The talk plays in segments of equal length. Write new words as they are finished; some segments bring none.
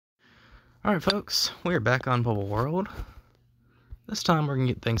Alright folks, we are back on Bubble World. This time we're going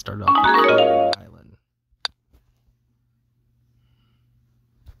to get things started off with Floating Island.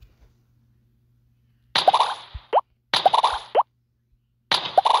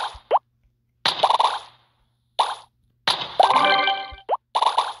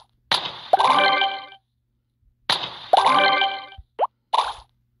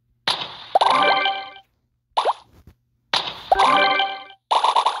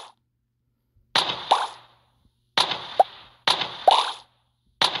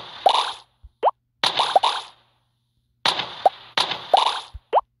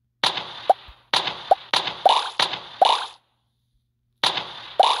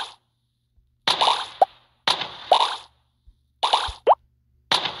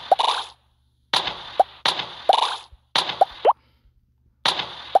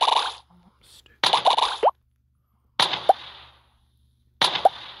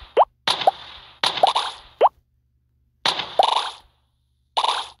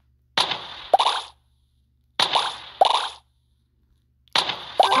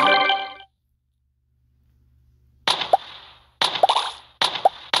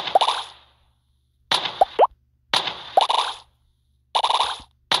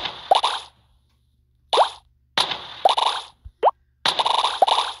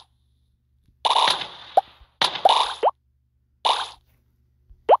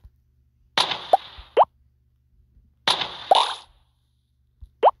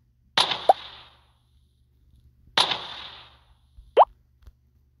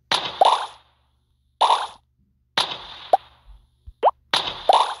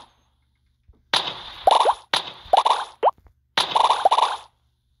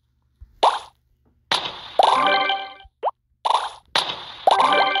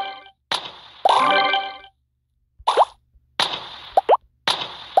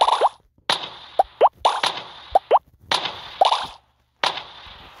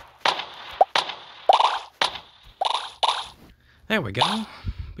 There we go.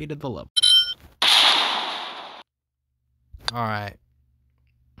 Beat of the level. Alright.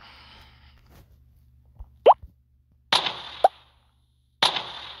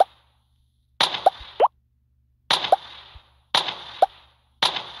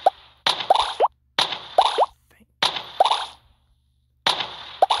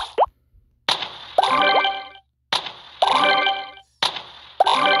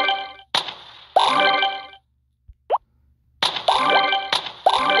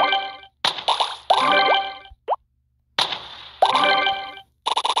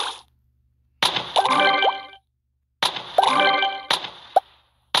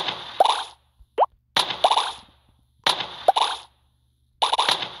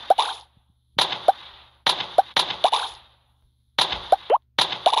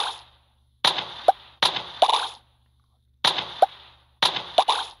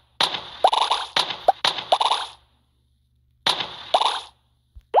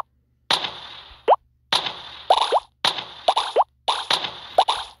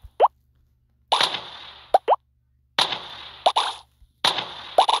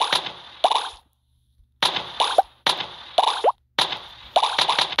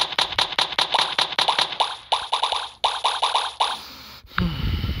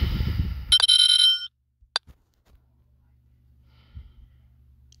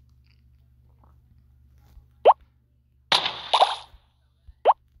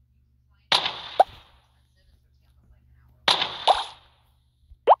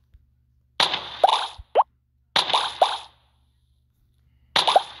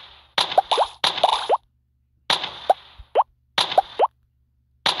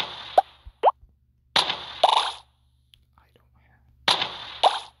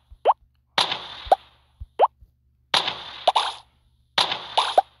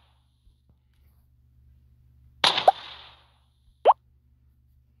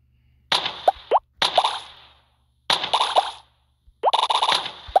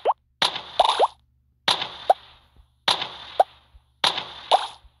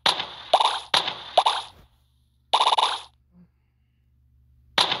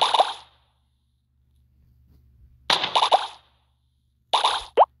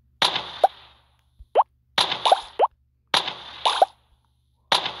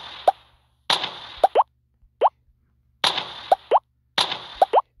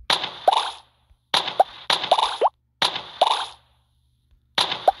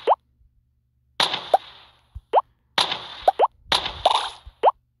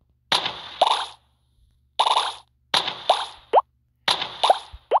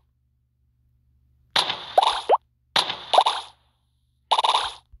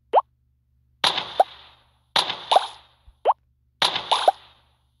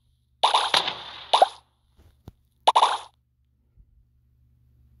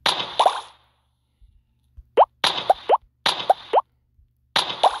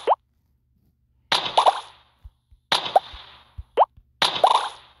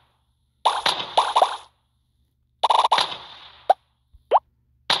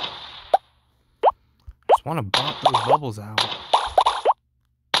 Just want to bop those bubbles out.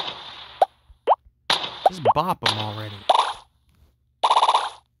 Just bop them already.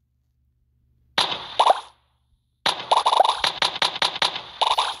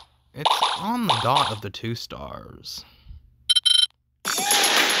 It's on the dot of the 2 stars.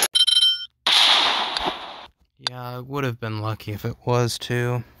 Yeah, I would have been lucky if it was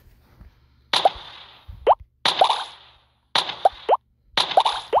 2.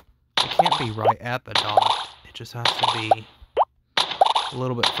 It can't be right at the dot. It just has to be a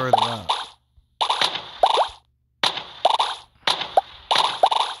little bit further up.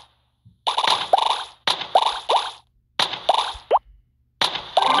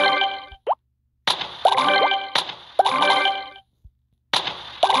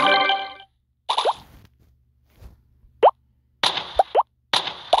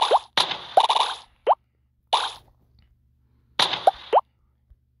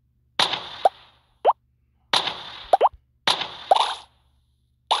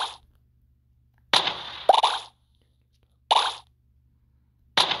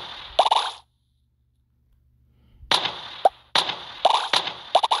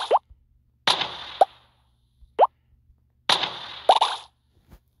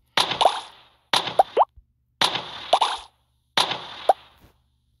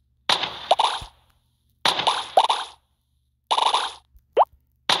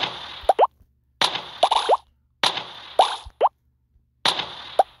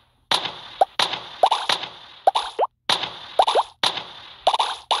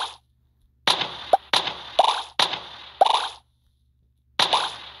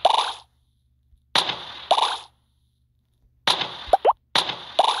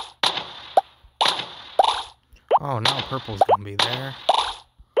 Oh, now purple's gonna be there.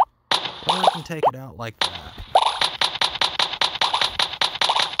 Or I can take it out like that.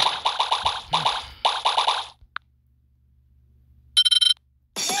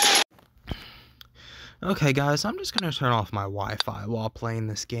 Okay, guys, I'm just gonna turn off my Wi-Fi while playing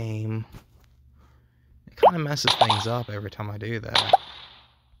this game. It kind of messes things up every time I do that.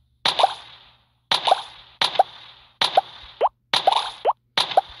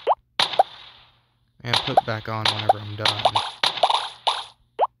 And put it back on whenever I'm done.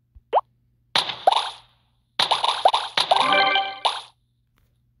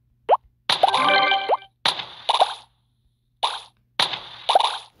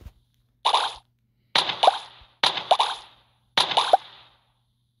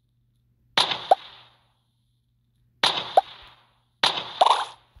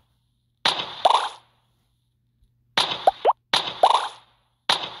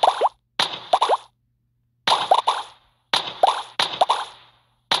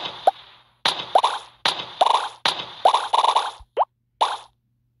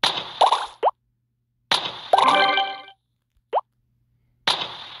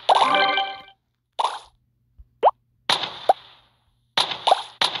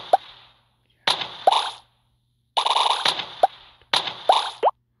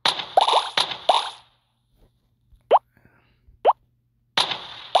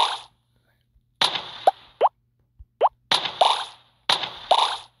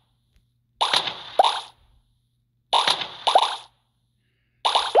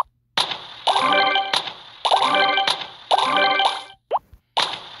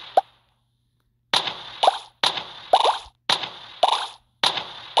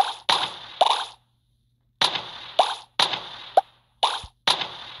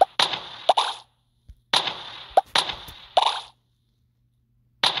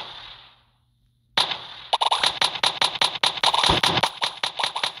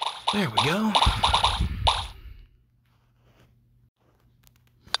 There we go.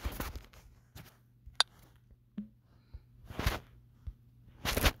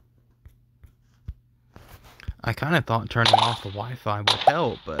 I kind of thought turning off the Wi-Fi would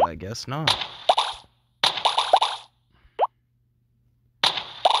help, but I guess not.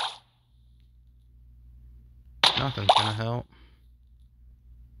 Nothing's gonna help.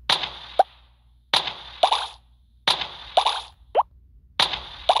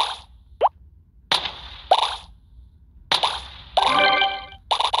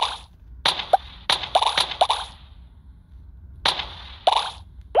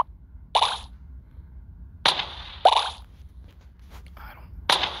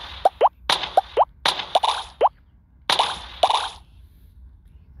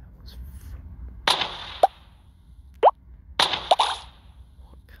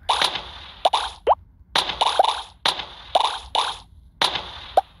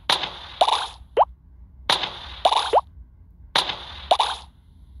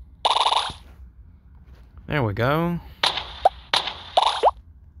 There we go.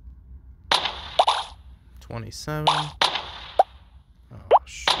 27. Oh,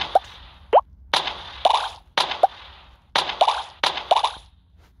 shoot.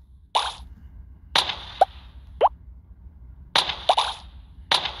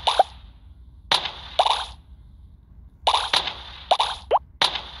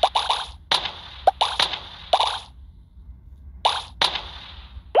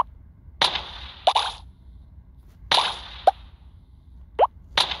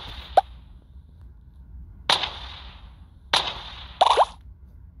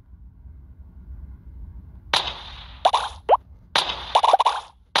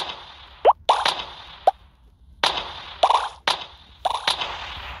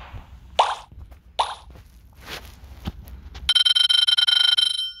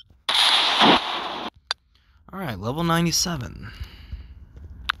 Alright, level 97.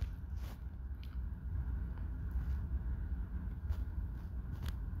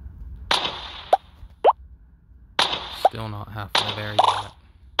 Still not halfway there yet.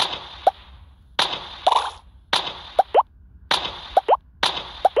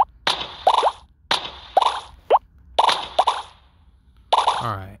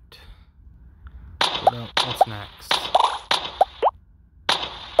 Alright. What's next?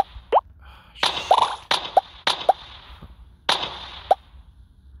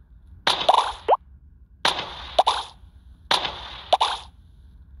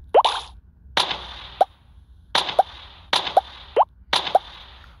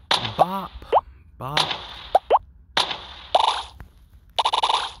 Bop, bop. I'm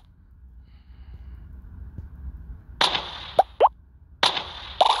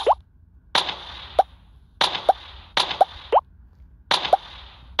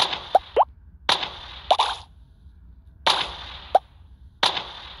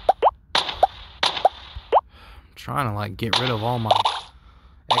trying to like get rid of all my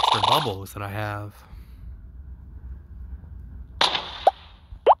extra bubbles that I have.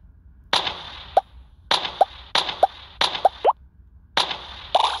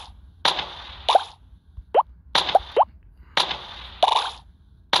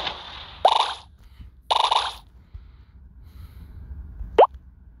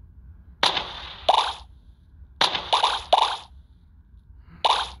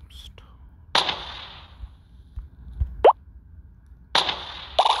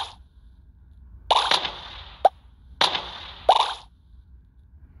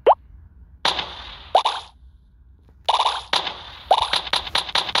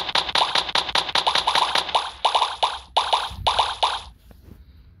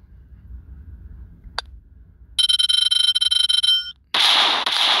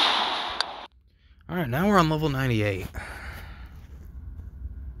 Alright, now we're on level 98.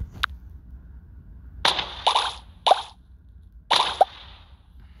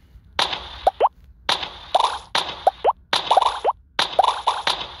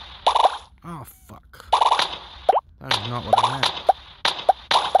 Oh, fuck. That is not what I meant.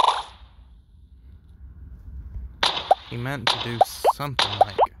 He meant to do something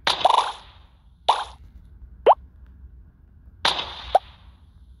like...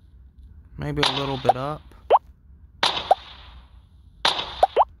 maybe a little bit up.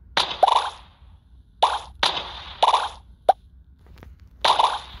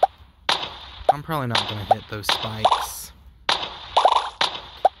 I'm probably not going to hit those spikes.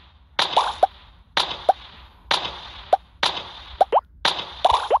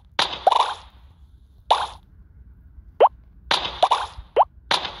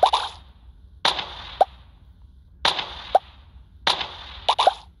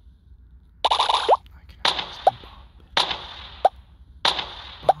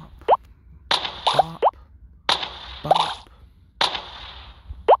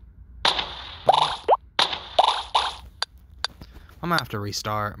 I'm gonna have to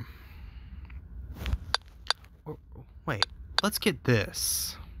restart. Wait, let's get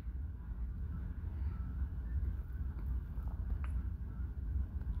this.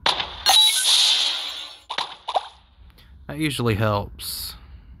 That usually helps.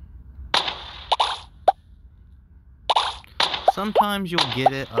 Sometimes you'll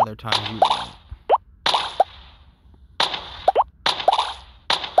get it, other times you won't.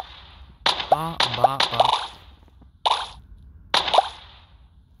 Bop, bop, bop.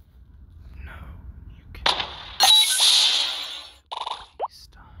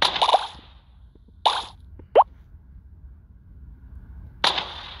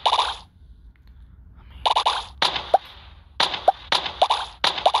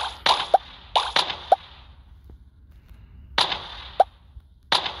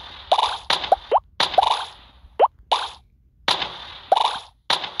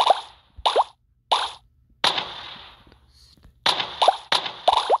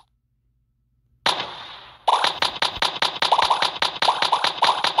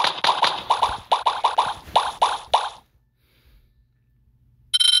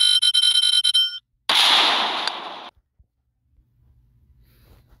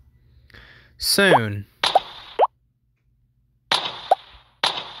 Soon.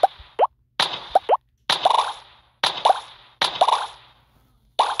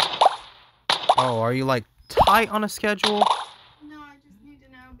 Oh, are you like tight on a schedule? No, I just need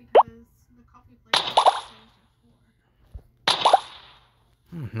to know because the coffee place is closed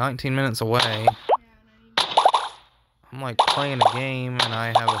at 4. 19 minutes away. Yeah, and I need to... I'm like playing a game and I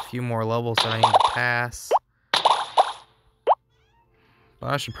have a few more levels that I need to pass.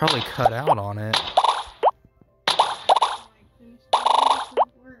 But I should probably cut out on it.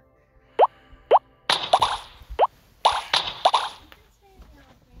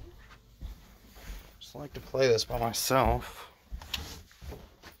 Just like to play this by myself.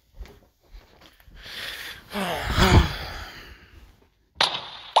 The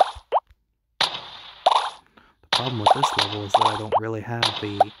problem with this level is that I don't really have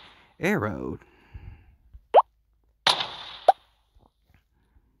the arrow.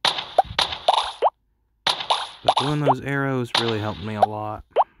 But doing those arrows really helped me a lot.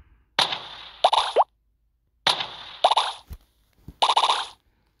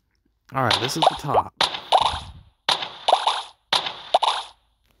 Alright, this is the top.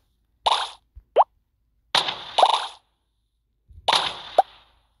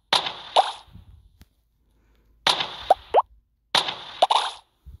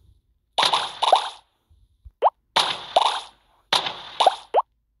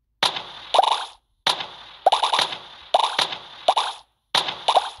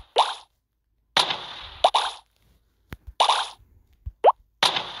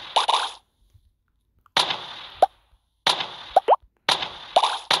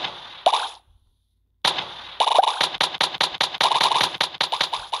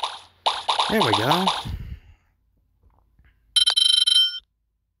 There we go.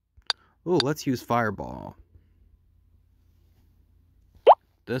 Ooh, let's use Fireball.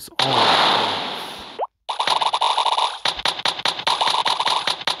 This all that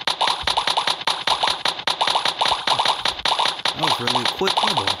was really a quick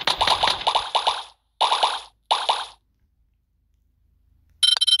level.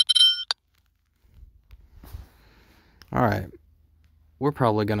 Alright. We're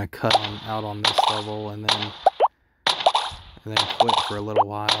probably gonna cut out on this level and then quit for a little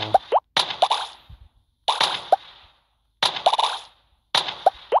while.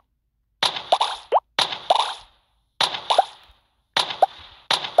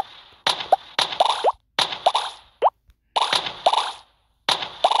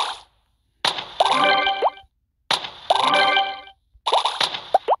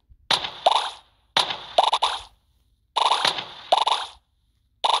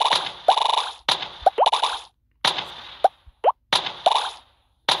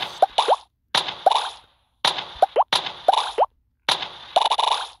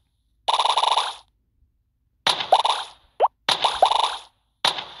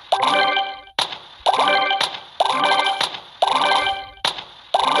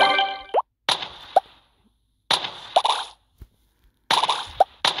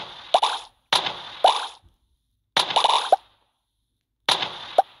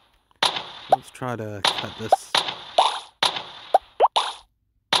 Let's try to cut this.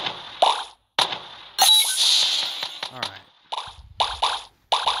 Alright.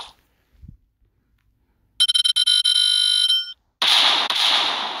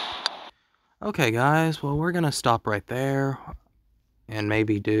 Okay guys, well we're gonna stop right there and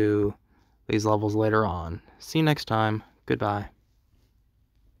maybe do these levels later on. See you next time. Goodbye.